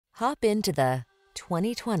Hop into the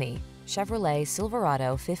 2020 Chevrolet Silverado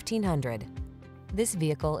 1500. This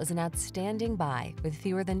vehicle is an outstanding buy with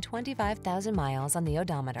fewer than 25,000 miles on the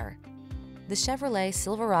odometer. The Chevrolet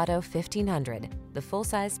Silverado 1500, the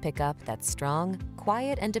full-size pickup that's strong,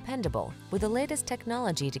 quiet, and dependable with the latest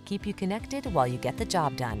technology to keep you connected while you get the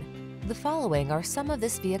job done. The following are some of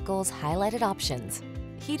this vehicle's highlighted options: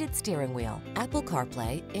 heated steering wheel, Apple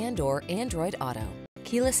CarPlay and/or Android Auto,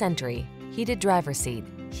 keyless entry, heated driver's seat,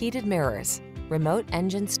 heated mirrors, remote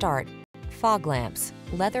engine start, fog lamps,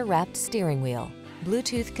 leather-wrapped steering wheel,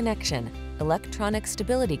 Bluetooth connection, electronic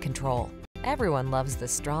stability control. Everyone loves the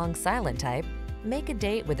strong, silent type. Make a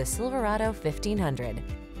date with a Silverado 1500.